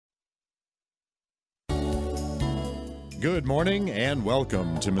Good morning and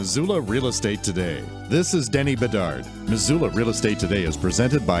welcome to Missoula Real Estate Today. This is Denny Bedard. Missoula Real Estate Today is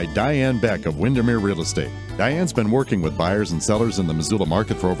presented by Diane Beck of Windermere Real Estate. Diane's been working with buyers and sellers in the Missoula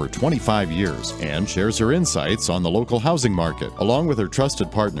market for over 25 years and shares her insights on the local housing market. Along with her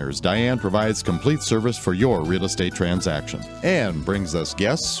trusted partners, Diane provides complete service for your real estate transaction and brings us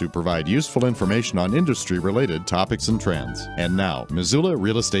guests who provide useful information on industry-related topics and trends. And now, Missoula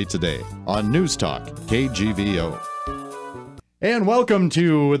Real Estate Today on News Talk, KGVO. And welcome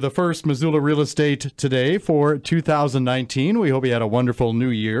to the first Missoula Real Estate Today for 2019. We hope you had a wonderful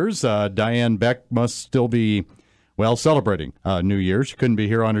New Year's. Diane Beck must still be, celebrating New Year's. She couldn't be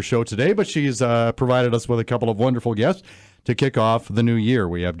here on her show today, but she's provided us with a couple of wonderful guests to kick off the new year.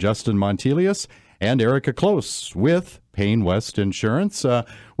 We have Justin Montelius and Erika Close with Payne West Insurance.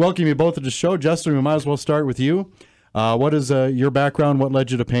 Welcome you both to the show. Justin, we might as well start with you. What is your background? What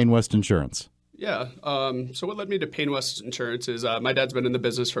led you to Payne West Insurance? Yeah. So what led me to Payne West Insurance is my dad's been in the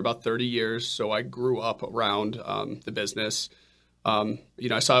business for about 30 years. So I grew up around the business. I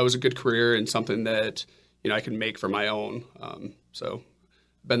saw it was a good career and something that, I can make for my own. So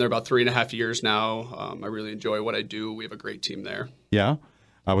I've been there about 3.5 years now. I really enjoy what I do. We have a great team there. Yeah.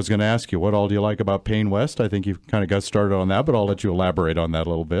 I was going to ask you, what all do you like about Payne West? I think you've kind of got started on that, but I'll let you elaborate on that a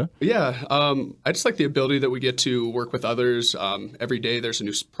little bit. Yeah. I just like the ability that we get to work with others. Every day there's a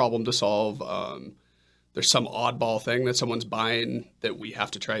new problem to solve. There's some oddball thing that someone's buying that we have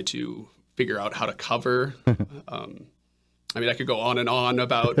to try to figure out how to cover. I could go on and on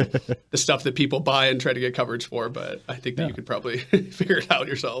about the stuff that people buy and try to get coverage for, but I think that you could probably figure it out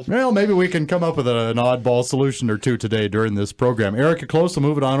yourself. Well, maybe we can come up with an oddball solution or two today during this program. Erika Close, I'll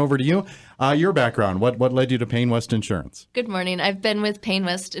move it on over to you. Your background, what led you to Payne West Insurance? Good morning. I've been with Payne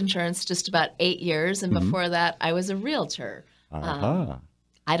West Insurance just about 8 years, and before that, I was a realtor.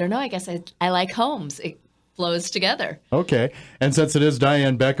 I don't know. I guess I like homes. It flows together. Okay. And since it is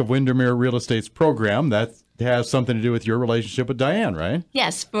Diane Beck of Windermere Real Estate's program, that has something to do with your relationship with Diane, right?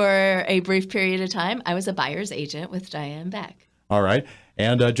 Yes. For a brief period of time, I was a buyer's agent with Diane Beck. All right.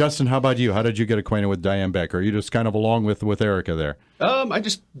 And Justin, how about you? How did you get acquainted with Diane Beck? Or are you just kind of along with Erika there? I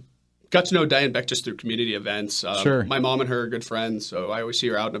just got to know Diane Beck just through community events. Sure. My mom and her are good friends, so I always see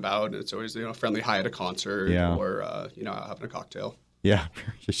her out and about. And it's always friendly hi at a concert or having a cocktail. Yeah,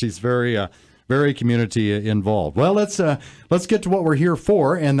 she's very community involved. Well, let's get to what we're here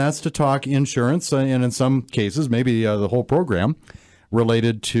for, and that's to talk insurance, and in some cases, maybe the whole program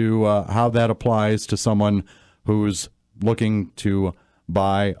related to how that applies to someone who's looking to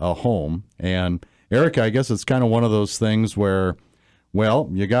buy a home. And Erika, I guess it's kind of one of those things where,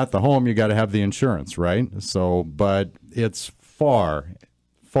 you got the home, you got to have the insurance, right? So, but it's far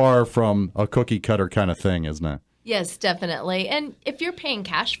from a cookie cutter kind of thing, isn't it? Yes, definitely. And if you're paying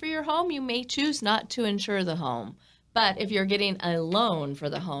cash for your home, you may choose not to insure the home. But if you're getting a loan for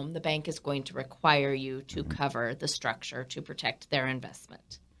the home, the bank is going to require you to cover the structure to protect their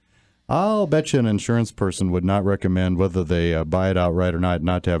investment. I'll bet you an insurance person would not recommend, whether they buy it outright or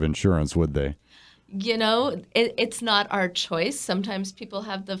not to have insurance, would they? It's not our choice. Sometimes people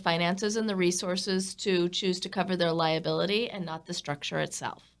have the finances and the resources to choose to cover their liability and not the structure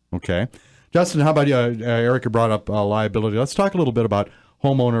itself. Okay. Justin, how about you? Erika brought up liability. Let's talk a little bit about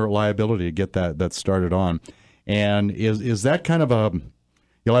homeowner liability to get that started on. And is that kind of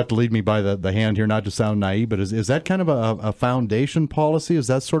you'll have to lead me by the hand here, not to sound naive, but is that kind of a foundation policy? Is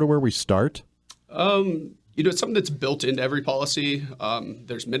that sort of where we start? It's something that's built into every policy.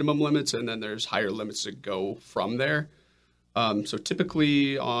 There's minimum limits, and then there's higher limits that go from there. So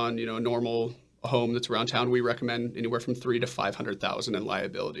typically on, a normal home that's around town, we recommend anywhere from $300,000 to $500,000 in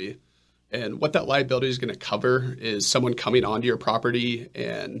liability. And what that liability is going to cover is someone coming onto your property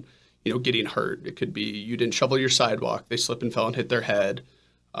and, getting hurt. It could be you didn't shovel your sidewalk, they slip and fell and hit their head.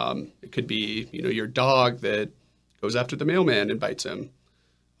 It could be, your dog that goes after the mailman and bites him.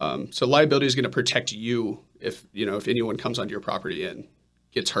 So liability is going to protect you if anyone comes onto your property and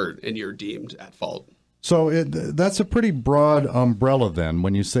gets hurt and you're deemed at fault. So that's a pretty broad umbrella then.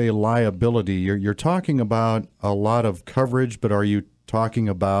 When you say liability, you're talking about a lot of coverage, but are you talking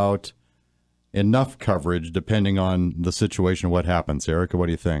about enough coverage depending on the situation, what happens? Erika, what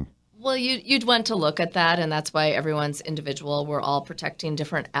do you think? Well, you'd want to look at that, and that's why everyone's individual. We're all protecting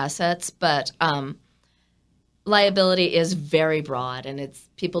different assets, but liability is very broad, and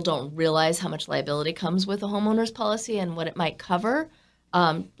people don't realize how much liability comes with a homeowner's policy and what it might cover.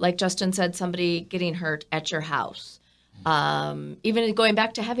 Like Justin said, somebody getting hurt at your house. Even going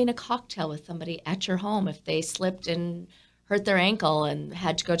back to having a cocktail with somebody at your home, if they slipped and hurt their ankle and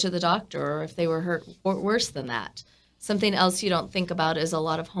had to go to the doctor, or if they were hurt or worse than that. Something else you don't think about is a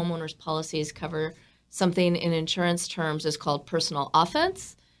lot of homeowners' policies cover Something in insurance terms is called personal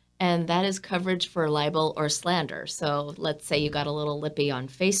offense, and that is coverage for libel or slander. So let's say you got a little lippy on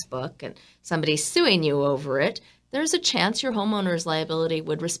Facebook and somebody's suing you over it. There's a chance your homeowner's liability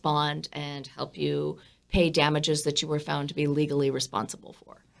would respond and help you pay damages that you were found to be legally responsible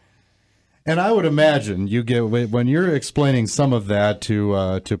for. And I would imagine you get, when you're explaining some of that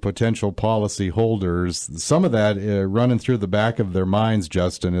to potential policy holders, some of that running through the back of their minds,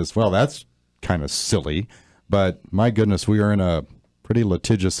 Justin, is, well, that's kind of silly, but my goodness, we are in a pretty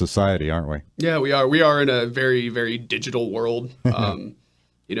litigious society, aren't we? Yeah, we are. We are in a very, very digital world.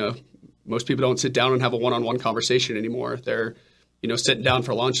 Most people don't sit down and have a one-on-one conversation anymore. They're, sitting down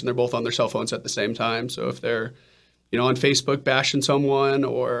for lunch and they're both on their cell phones at the same time. So if they're, on Facebook bashing someone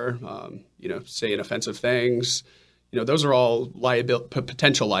or, saying offensive things, those are all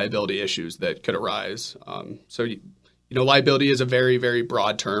potential liability issues that could arise. Liability is a very, very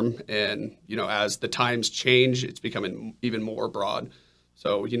broad term. And, as the times change, it's becoming even more broad.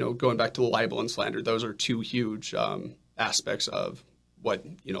 So, going back to the libel and slander, those are two huge aspects of what,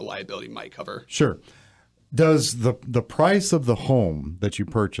 liability might cover. Sure. Does the price of the home that you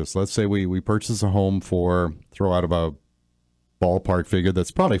purchase, let's say we purchase a home for, throw out about a ballpark figure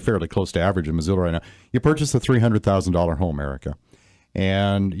that's probably fairly close to average in Missoula right now. You purchase a $300,000 home, Erika,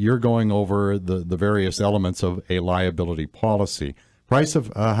 and you're going over the various elements of a liability policy. Price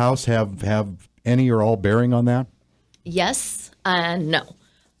of a house have any or all bearing on that? Yes and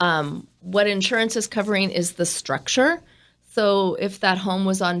no. What insurance is covering is the structure. So if that home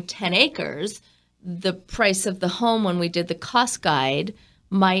was on 10 acres, the price of the home when we did the cost guide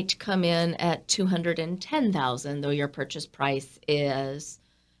might come in at $210,000, though your purchase price is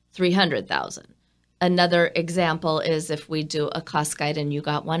 $300,000. Another example is if we do a cost guide and you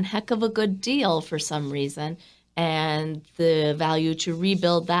got one heck of a good deal for some reason, and the value to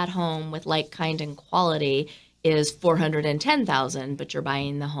rebuild that home with like, kind, and quality is $410,000, but you're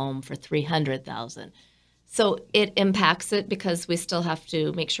buying the home for $300,000. So it impacts it because we still have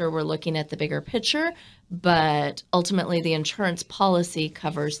to make sure we're looking at the bigger picture, but ultimately the insurance policy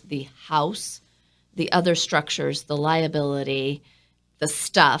covers the house, the other structures, the liability, the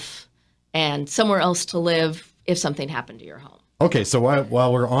stuff, and somewhere else to live if something happened to your home. Okay, so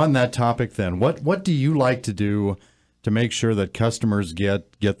while we're on that topic then, what do you like to do to make sure that customers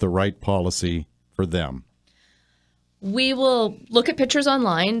get the right policy for them? We will look at pictures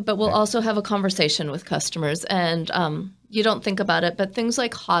online, but we'll also have a conversation with customers. And you don't think about it, but things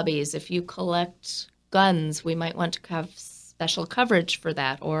like hobbies, if you collect guns, we might want to have special coverage for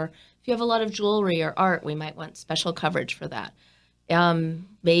that. Or if you have a lot of jewelry or art, we might want special coverage for that.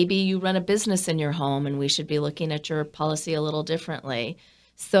 Maybe you run a business in your home, and we should be looking at your policy a little differently.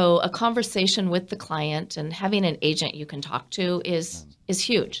 So a conversation with the client and having an agent you can talk to is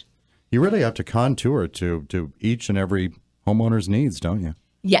huge. You really have to contour to each and every homeowner's needs, don't you?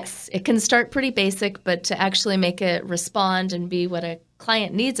 Yes, it can start pretty basic, but to actually make it respond and be what a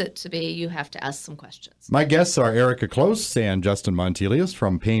client needs it to be, you have to ask some questions. My guests are Erika Close and Justin Montelius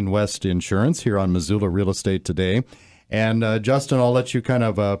from Payne West Insurance here on Missoula Real Estate Today. And Justin, I'll let you kind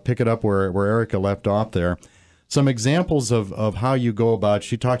of pick it up where Erika left off there. Some examples of how you go about,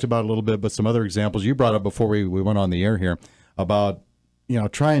 she talked about a little bit, but some other examples you brought up before we went on the air here about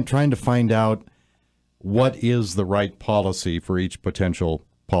trying to find out what is the right policy for each potential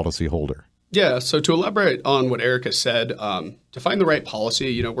policy holder. Yeah, so to elaborate on what Erika said, to find the right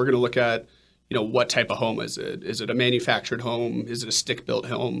policy, we're going to look at, what type of home is it? Is it a manufactured home? Is it a stick-built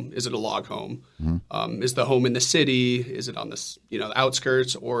home? Is it a log home? Mm-hmm. Is the home in the city? Is it on the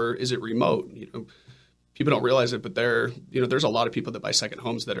outskirts, or is it remote? People don't realize it, but there's a lot of people that buy second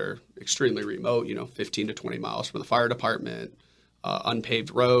homes that are extremely remote, 15 to 20 miles from the fire department.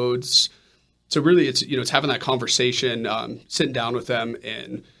 Unpaved roads. So really it's having that conversation, sitting down with them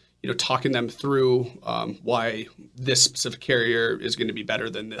and, talking them through why this specific carrier is going to be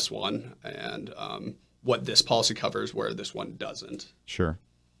better than this one and what this policy covers where this one doesn't. Sure.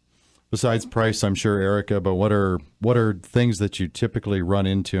 Besides price, I'm sure, Erika, but what are things that you typically run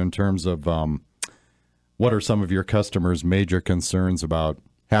into in terms of what are some of your customers' major concerns about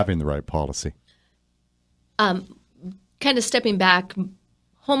having the right policy? Kind of stepping back,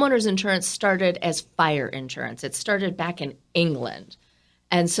 homeowners insurance started as fire insurance. It started back in England.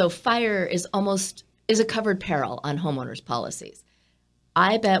 And so fire is a covered peril on homeowners policies.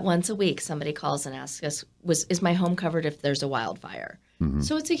 I bet once a week somebody calls and asks us, is my home covered if there's a wildfire? Mm-hmm.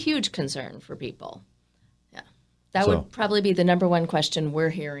 So it's a huge concern for people. Yeah. That would probably be the number one question we're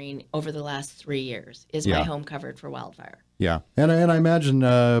hearing over the last 3 years. Is my home covered for wildfire? Yeah. And I imagine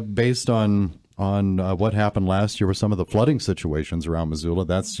based on what happened last year with some of the flooding situations around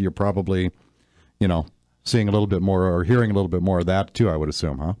Missoula, you're probably seeing a little bit more or hearing a little bit more of that too, I would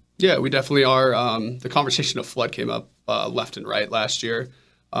assume, huh? Yeah, we definitely are. The conversation of flood came up left and right last year.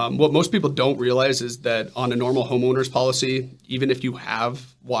 What most people don't realize is that on a normal homeowner's policy, even if you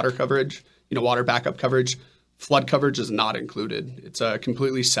have water coverage, water backup coverage, flood coverage is not included. It's a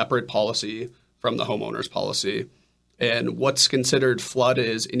completely separate policy from the homeowner's policy. And what's considered flood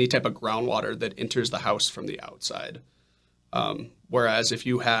is any type of groundwater that enters the house from the outside. Whereas if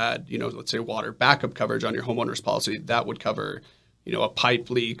you had, let's say water backup coverage on your homeowner's policy, that would cover, a pipe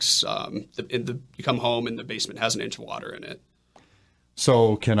leaks, you come home and the basement has an inch of water in it.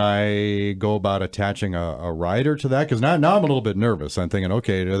 So can I go about attaching a rider to that? Because now I'm a little bit nervous. I'm thinking,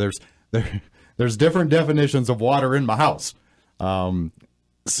 okay, there's different definitions of water in my house.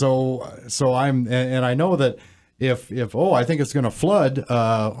 So and I know that if I think it's going to flood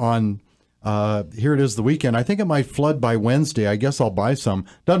on here it is the weekend. I think it might flood by Wednesday. I guess I'll buy some.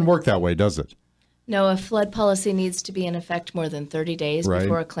 Doesn't work that way, does it? No, a flood policy needs to be in effect more than 30 days Right.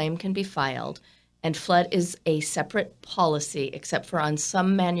 before a claim can be filed. And flood is a separate policy, except for on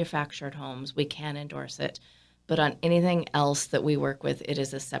some manufactured homes, we can endorse it. But on anything else that we work with, it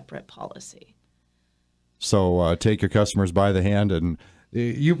is a separate policy. So take your customers by the hand, and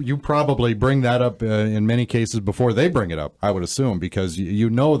you probably bring that up in many cases before they bring it up, I would assume, because you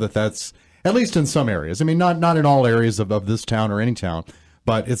know that's, at least in some areas. I mean, not in all areas of this town or any town,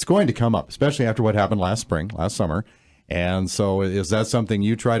 but it's going to come up, especially after what happened last summer. And so is that something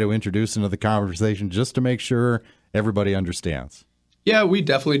you try to introduce into the conversation just to make sure everybody understands? Yeah, we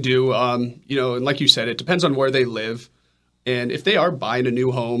definitely do. And like you said, it depends on where they live. And if they are buying a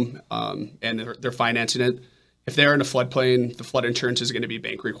new home and they're financing it, if they're in a floodplain, the flood insurance is going to be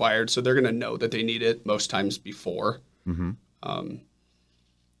bank required. So they're going to know that they need it most times before. Mm-hmm.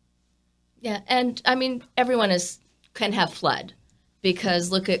 Yeah, and I mean, everyone can have flood. Because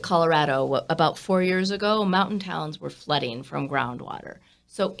look at Colorado, about 4 years ago, mountain towns were flooding from groundwater.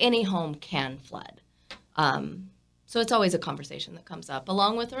 So any home can flood. So it's always a conversation that comes up,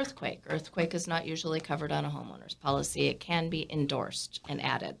 along with earthquake. Earthquake is not usually covered on a homeowner's policy. It can be endorsed and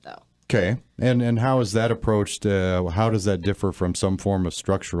added, though. Okay. And how is that approached? How does that differ from some form of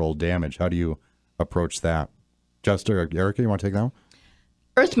structural damage? How do you approach that? Justin or Erika, you want to take that one?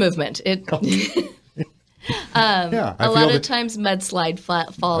 Earth movement. A lot of times mudslide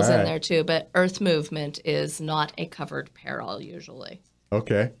falls in there too, but earth movement is not a covered peril usually.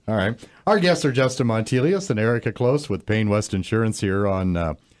 Okay. All right. Our guests are Justin Montelius and Erika Close with Payne West Insurance here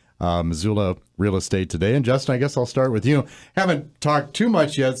on Missoula Real Estate Today. And Justin, I guess I'll start with you. Haven't talked too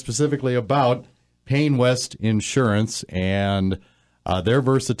much yet specifically about Payne West Insurance and their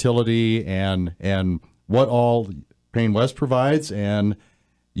versatility and what all Payne West provides, and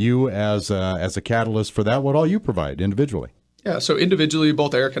you as a catalyst for that, what all you provide individually. Yeah, so individually,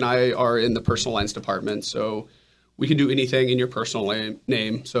 both Eric and I are in the personal lines department, so we can do anything in your personal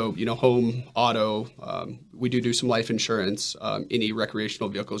name. So, home, auto, we do some life insurance, any recreational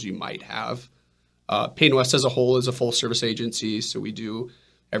vehicles you might have. Payne West as a whole is a full service agency, so we do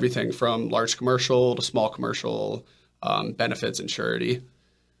everything from large commercial to small commercial, benefits and surety.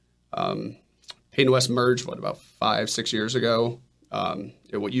 Payne West merged, about 5-6 years ago.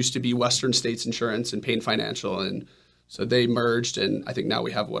 What used to be Western States Insurance and Payne Financial, and so they merged, and I think now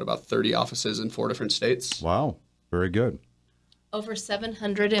we have about 30 offices in 4 different states. Wow, very good. Over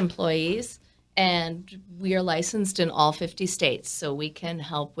 700 employees, and we are licensed in all 50 states, so we can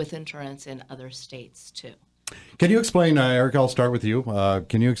help with insurance in other states too. Can you explain, Erika, I'll start with you.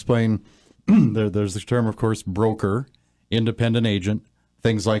 Can you explain, there's the term, of course, broker, independent agent,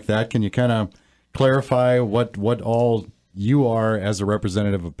 things like that. Can you kind of clarify what all you are as a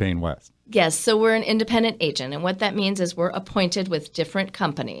representative of Payne West? Yes, so we're an independent agent, and what that means is we're appointed with different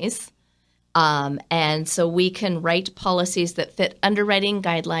companies, and so we can write policies that fit underwriting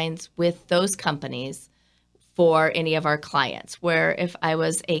guidelines with those companies for any of our clients. Where if I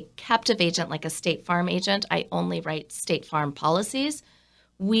was a captive agent, like a State Farm agent, I only write State Farm policies.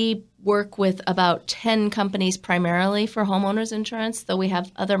 We work with about 10 companies primarily for homeowners insurance, though we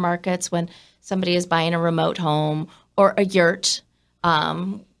have other markets when somebody is buying a remote home or a yurt.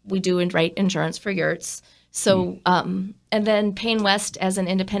 We do write insurance for yurts. So, and then Payne West as an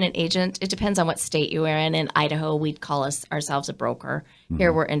independent agent, it depends on what state you are in. In Idaho, we'd call ourselves a broker.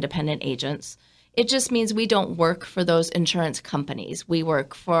 Here, we're independent agents. It just means we don't work for those insurance companies. We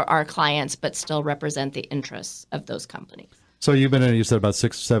work for our clients, but still represent the interests of those companies. So you've been in, you said about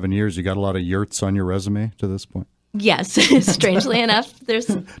 6 or 7 years. You got a lot of yurts on your resume to this point? Yes, strangely enough, there's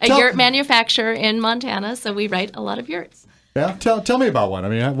a yurt manufacturer in Montana, so we write a lot of yurts. Yeah, tell me about one. I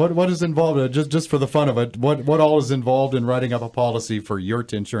mean, what is involved? Just for the fun of it, what all is involved in writing up a policy for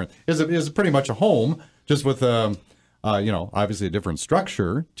yurt insurance? Is it pretty much a home, just with obviously a different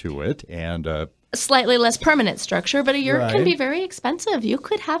structure to it, and A slightly less permanent structure, but a yurt Right. can be very expensive. You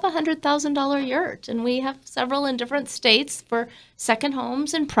could have $100,000 yurt, and we have several in different states for second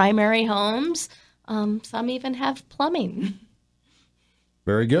homes and primary homes. Some even have plumbing.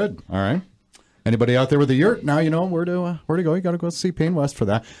 very good. All right. Anybody out there with a yurt? Now you know where to go. You got to go see Payne West for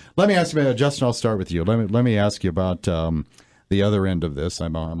that. Let me ask you, Justin. I'll start with you. Let me ask you about the other end of this.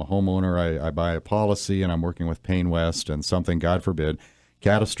 I'm a homeowner. I buy a policy, and I'm working with Payne West, and something, God forbid,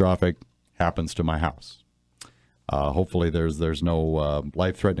 catastrophic happens to my house. Hopefully, there's no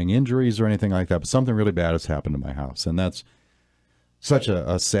life-threatening injuries or anything like that, but something really bad has happened to my house, and that's such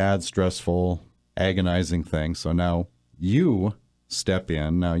a sad, stressful, agonizing thing. So now you step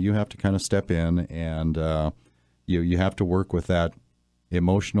in. Now you have to kind of step in, and you have to work with that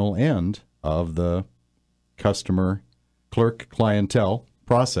emotional end of the customer clerk clientele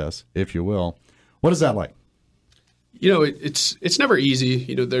process, if you will. What is that like? It's never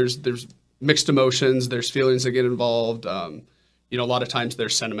easy. There's mixed emotions. There's feelings that get involved. A lot of times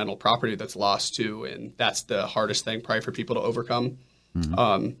there's sentimental property that's lost too, and that's the hardest thing probably for people to overcome.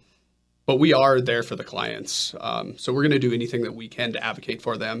 Mm-hmm. But we are there for the clients. So we're going to do anything that we can to advocate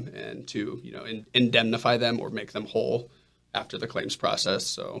for them and to, indemnify them or make them whole after the claims process.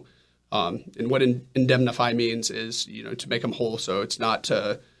 So, and what indemnify means is, to make them whole. So it's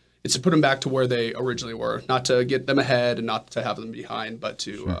to put them back to where they originally were, not to get them ahead and not to have them behind, but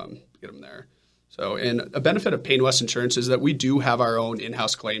to get them there. So, and a benefit of Payne West Insurance is that we do have our own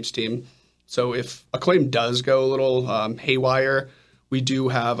in-house claims team. So if a claim does go a little haywire, we do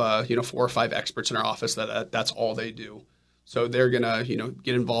have 4 or 5 experts in our office that's all they do. So they're gonna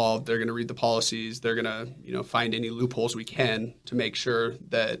get involved. They're gonna read the policies. They're gonna find any loopholes we can to make sure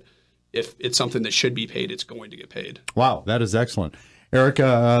that if it's something that should be paid, it's going to get paid. Wow, that is excellent.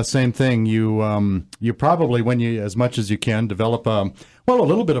 Erika, same thing. You probably, when you, as much as you can, develop a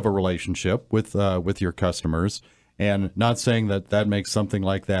little bit of a relationship with your customers, and not saying that makes something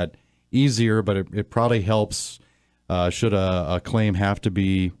like that easier, but it probably helps. Should a claim have to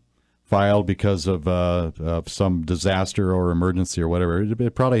be filed because of some disaster or emergency or whatever,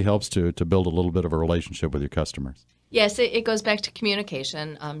 it probably helps to build a little bit of a relationship with your customers. Yes, it goes back to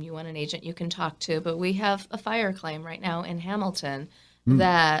communication. You want an agent you can talk to, but we have a fire claim right now in Hamilton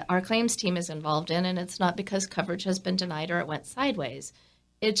that our claims team is involved in, and it's not because coverage has been denied or it went sideways.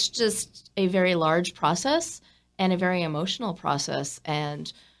 It's just a very large process and a very emotional process,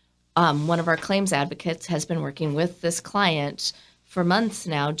 and one of our claims advocates has been working with this client for months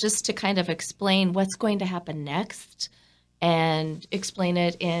now just to kind of explain what's going to happen next and explain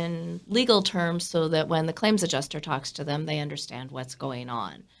it in legal terms so that when the claims adjuster talks to them, they understand what's going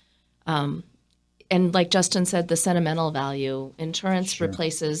on. And like Justin said, the sentimental value, insurance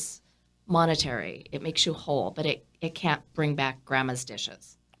replaces monetary. It makes you whole, but it can't bring back grandma's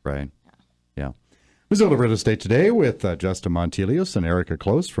dishes. Right. Yeah. Missoula Real Estate Today with Justin Montelius and Erika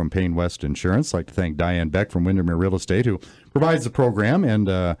Close from Payne West Insurance. I'd like to thank Diane Beck from Windermere Real Estate, who provides the program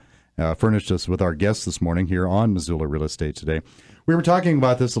and furnished us with our guests this morning here on Missoula Real Estate Today. We were talking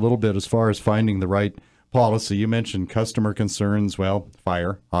about this a little bit as far as finding the right policy. You mentioned customer concerns. Well,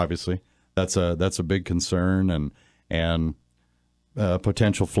 fire, obviously. That's a big concern, and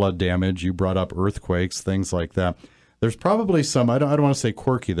potential flood damage. You brought up earthquakes, things like that. There's probably some, I don't want to say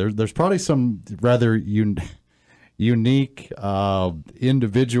quirky, there's probably some rather unique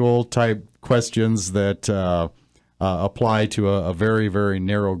individual type questions that apply to a very, very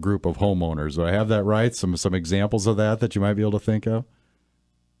narrow group of homeowners. Do I have that right? Some examples of that you might be able to think of?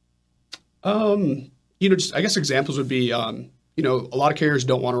 Just, I guess examples would be, a lot of carriers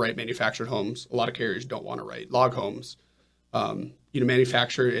don't want to write manufactured homes. A lot of carriers don't want to write log homes.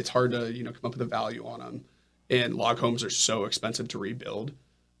 Manufactured, it's hard to, come up with a value on them. And log homes are so expensive to rebuild.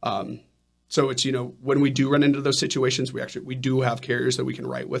 So it's, when we do run into those situations, we do have carriers that we can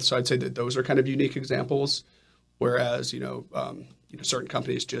write with. So I'd say that those are kind of unique examples. Whereas, certain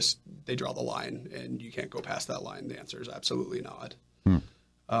companies they draw the line and you can't go past that line. The answer is absolutely not.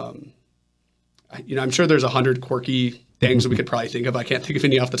 I'm sure there's 100 quirky things that we could probably think of. I can't think of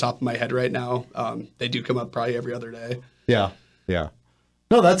any off the top of my head right now. They do come up probably every other day. Yeah.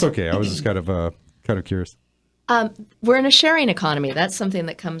 No, that's okay. I was just kind of curious. We're in a sharing economy. That's something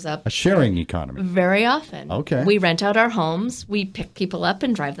that comes up. A sharing economy. Very often. Okay. We rent out our homes. We pick people up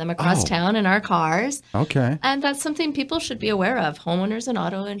and drive them across town in our cars. Okay. And that's something people should be aware of. Homeowners and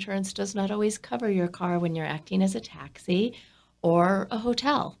auto insurance does not always cover your car when you're acting as a taxi or a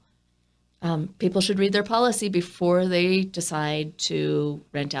hotel. People should read their policy before they decide to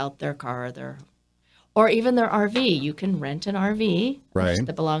rent out their car, or even their RV. You can rent an RV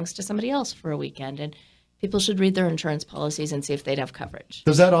that belongs to somebody else for a weekend, and people should read their insurance policies and see if they'd have coverage.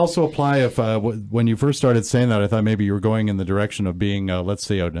 Does that also apply if when you first started saying that, I thought maybe you were going in the direction of being, let's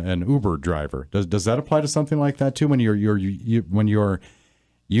say, an Uber driver. Does that apply to something like that too? When you're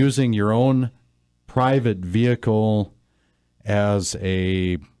using your own private vehicle as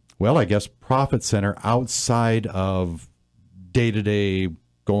a, well, I guess, profit center outside of day-to-day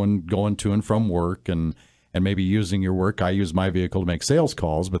going to and from work and maybe using your work. I use my vehicle to make sales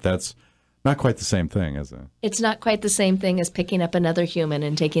calls, but that's not quite the same thing, is it? It's not quite the same thing as picking up another human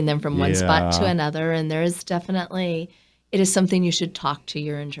and taking them from one spot to another. And there is definitely, it is something you should talk to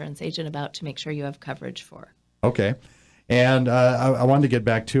your insurance agent about to make sure you have coverage for. Okay. And I wanted to get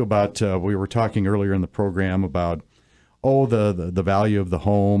back to about, we were talking earlier in the program about, the value of the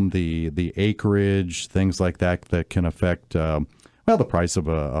home, the acreage, things like that can affect, the price of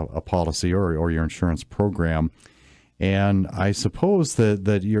a policy or your insurance program. And I suppose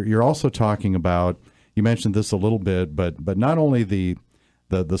that you're also talking about, you mentioned this a little bit, but not only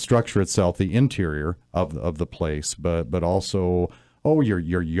the structure itself, the interior of the place, but also your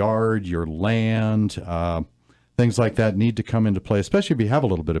yard, your land, things like that need to come into play, especially if you have a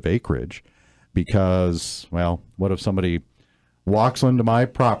little bit of acreage. Because, well, what if somebody walks into my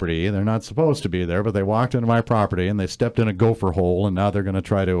property? They're not supposed to be there, but they walked into my property and they stepped in a gopher hole, and now they're going to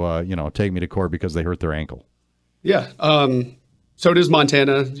try to take me to court because they hurt their ankle. Yeah. So does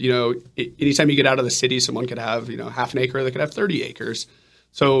Montana. Anytime you get out of the city, someone could have, half an acre, they could have 30 acres.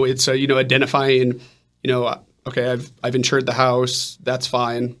 So it's, identifying, okay, I've insured the house. That's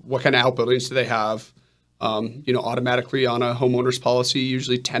fine. What kind of outbuildings do they have? Automatically on a homeowner's policy,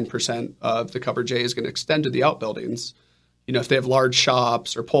 usually 10% of the coverage A is going to extend to the outbuildings. If they have large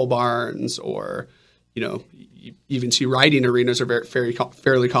shops or pole barns or, you even see riding arenas are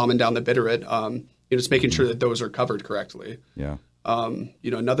fairly common down the Bitterroot. Just making sure that those are covered correctly. Yeah.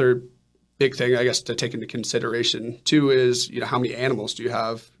 Another big thing, I guess, to take into consideration too is, how many animals do you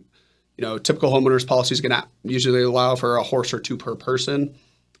have? Typical homeowners policy is going to usually allow for a horse or two per person.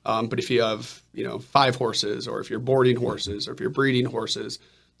 But if you have, 5 horses, or if you're boarding horses, or if you're breeding horses,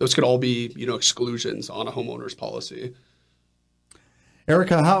 those could all be, exclusions on a homeowner's policy.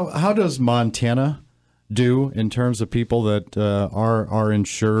 Erika, how does Montana do in terms of people that are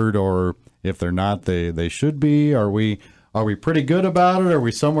insured, or if they're not, they should be? Are we pretty good about it? Are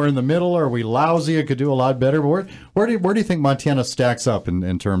we somewhere in the middle? Are we lousy? It could do a lot better. But where do you think Montana stacks up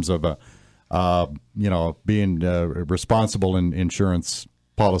in terms of being responsible in insurance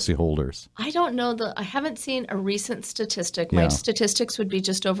policyholders? I don't know. I haven't seen a recent statistic. My statistics would be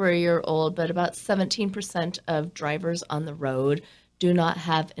just over a year old, but about 17% of drivers on the road do not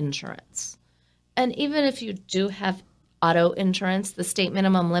have insurance. And even if you do have auto insurance, the state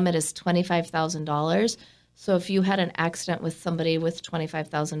minimum limit is $25,000. So if you had an accident with somebody with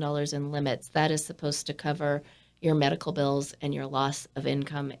 $25,000 in limits, that is supposed to cover your medical bills and your loss of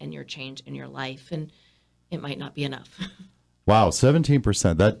income and your change in your life. And it might not be enough. Wow,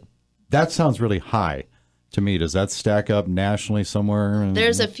 17%. That sounds really high to me. Does that stack up nationally somewhere?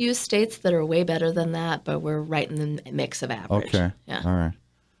 There's a few states that are way better than that, but we're right in the mix of average. Okay. Yeah. All right.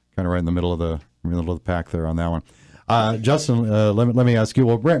 Kind of right in the middle of the pack there on that one. Justin, let me ask you.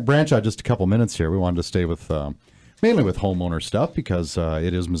 We'll branch out just a couple minutes here. We wanted to stay with mainly with homeowner stuff because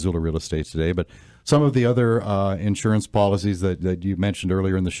it is Missoula Real Estate today. But some of the other insurance policies that you mentioned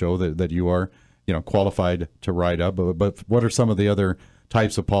earlier in the show that you are qualified to write up. But what are some of the other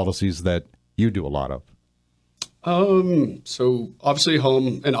types of policies that you do a lot of? So obviously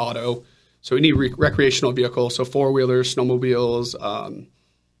home and auto. So any recreational vehicle. So 4-wheelers, snowmobiles.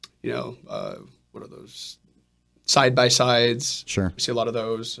 What are those? Side-by-sides. Sure. We see a lot of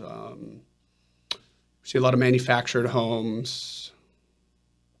those. We see a lot of manufactured homes.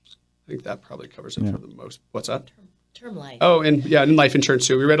 I think that probably covers it for the most. What's that? Term life. Oh, and life insurance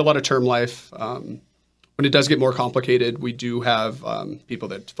too. We read a lot of term life. When it does get more complicated, we do have people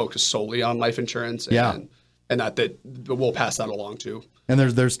that focus solely on life insurance. And that we'll pass that along too. And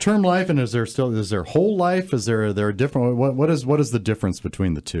there's term life, and is there whole life? Is there a different? What is the difference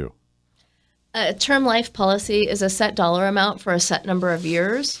between the two? A term life policy is a set dollar amount for a set number of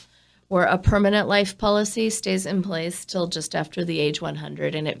years, where a permanent life policy stays in place till just after the age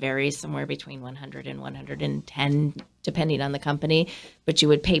 100, and it varies somewhere between 100 and 110, depending on the company. But you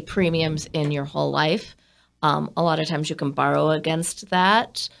would pay premiums in your whole life. A lot of times you can borrow against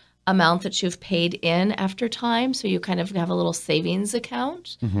that amount that you've paid in after time, so you kind of have a little savings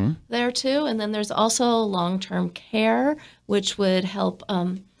account there too. And then there's also long-term care, which would help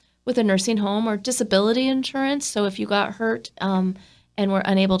with a nursing home or disability insurance. So if you got hurt and were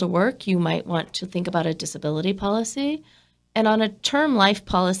unable to work, you might want to think about a disability policy. And on a term life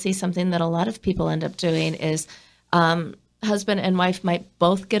policy, something that a lot of people end up doing is husband and wife might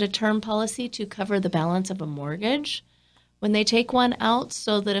both get a term policy to cover the balance of a mortgage when they take one out,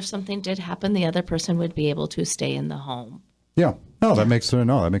 so that if something did happen, the other person would be able to stay in the home. Yeah. No, that makes a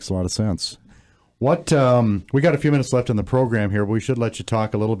lot of sense. What we got a few minutes left in the program here. We should let you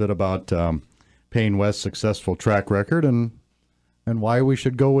talk a little bit about Payne West's successful track record and why we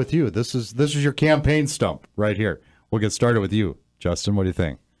should go with you. This is your campaign stump right here. We'll get started with you, Justin. What do you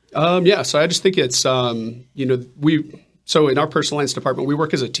think? So I just think it's so in our personal lines department, we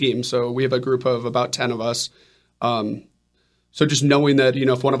work as a team. So we have a group of about 10 of us. So just knowing that,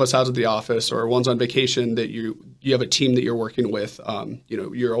 if one of us out of the office or one's on vacation, that you have a team that you're working with,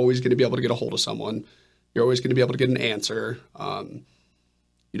 you're always going to be able to get a hold of someone. You're always going to be able to get an answer.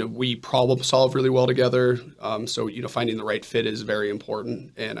 We problem solve really well together. So finding the right fit is very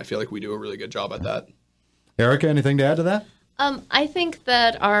important. And I feel like we do a really good job at that. Erika, anything to add to that? I think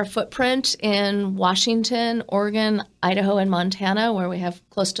that our footprint in Washington, Oregon, Idaho, and Montana, where we have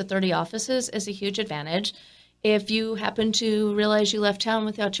close to 30 offices, is a huge advantage. If you happen to realize you left town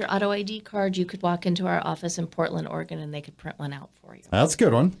without your auto ID card, you could walk into our office in Portland, Oregon, and they could print one out for you. That's a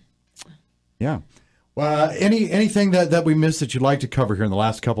good one. Yeah. Well, anything that we missed that you'd like to cover here in the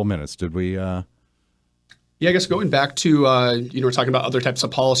last couple minutes? Did we? Yeah, I guess going back to, we're talking about other types of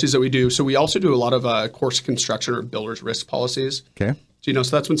policies that we do. So we also do a lot of course construction or builder's risk policies. Okay. So,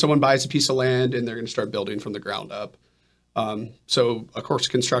 so that's when someone buys a piece of land and they're going to start building from the ground up. So a course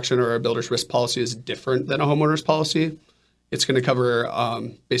construction or a builder's risk policy is different than a homeowner's policy. It's going to cover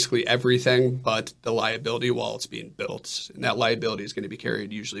basically everything but the liability while it's being built. And that liability is going to be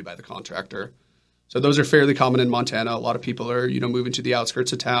carried usually by the contractor. So those are fairly common in Montana. A lot of people are, moving to the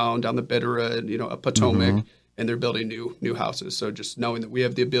outskirts of town, down the Bitterroot, up Potomac, and they're building new houses. So just knowing that we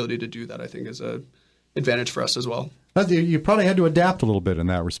have the ability to do that, I think, is an advantage for us as well. You probably had to adapt a little bit in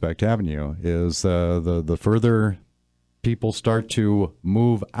that respect, haven't you? Is the further people start to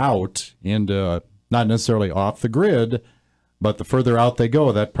move out into not necessarily off the grid, but the further out they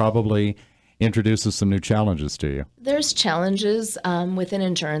go, that probably introduces some new challenges to you. There's challenges within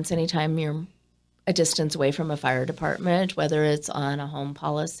insurance anytime you're a distance away from a fire department, whether it's on a home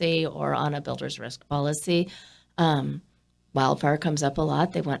policy or on a builder's risk policy. Wildfire comes up a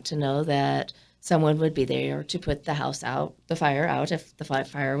lot. They want to know that someone would be there to put the fire out if the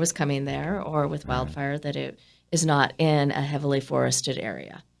fire was coming there, or with wildfire that it is not in a heavily forested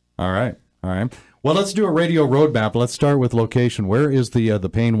area. All right. Well, let's do a radio roadmap. Let's start with location. Where is the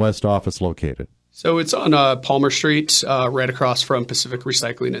Payne West office located? So it's on Palmer Street, right across from Pacific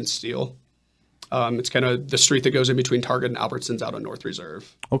Recycling and Steel. It's kind of the street that goes in between Target and Albertsons out on North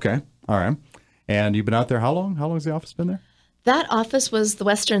Reserve. Okay. All right. And you've been out there how long? How long has the office been there? That office was the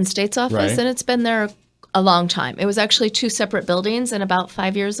Western States office, right, and it's been there a long time. It was actually two separate buildings, and about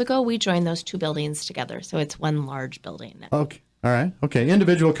 5 years ago, we joined those two buildings together. So it's one large building now. Okay. All right. Okay.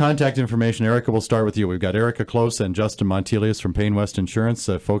 Individual contact information. Erika, we'll start with you. We've got Erika Close and Justin Montelius from Payne West Insurance.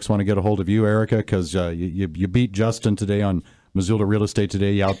 Folks want to get a hold of you, Erika, because you beat Justin today on Missoula Real Estate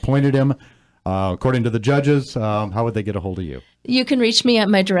Today. You outpointed him. According to the judges, how would they get a hold of you? You can reach me at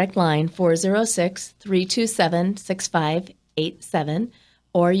my direct line, 406-327-6587.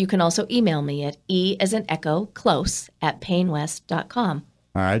 Or you can also email me at close@paynewest.com.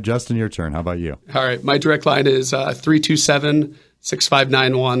 All right, Justin, your turn. How about you? All right, my direct line is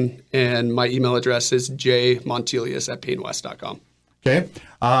 327-6591, and my email address is jmontelius@paynewest.com. Okay.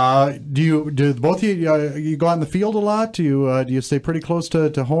 Do both of you go out in the field a lot? Do you stay pretty close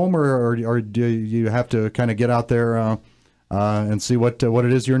to home, or do you have to kind of get out there and see what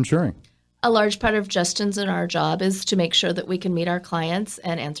it is you're insuring? A large part of Justin's and our job is to make sure that we can meet our clients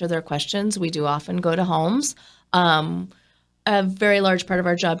and answer their questions. We do often go to homes. A very large part of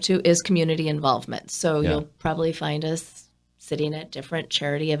our job, too, is community involvement. So You'll probably find us sitting at different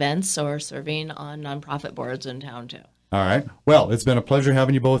charity events or serving on nonprofit boards in town, too. All right. Well, it's been a pleasure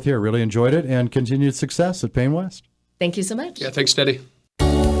having you both here. Really enjoyed it, and continued success at Payne West. Thank you so much. Yeah, thanks, Teddy.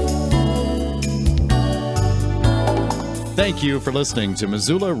 Thank you for listening to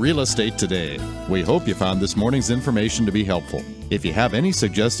Missoula Real Estate Today. We hope you found this morning's information to be helpful. If you have any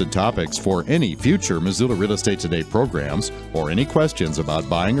suggested topics for any future Missoula Real Estate Today programs, or any questions about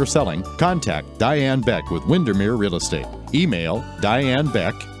buying or selling, contact Diane Beck with Windermere Real Estate. Email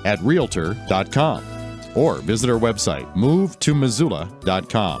dianebeck@realtor.com. Or visit our website,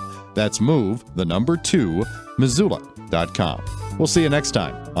 movetomissoula.com. That's move, the number 2, Missoula.com. We'll see you next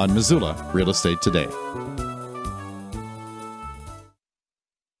time on Missoula Real Estate Today.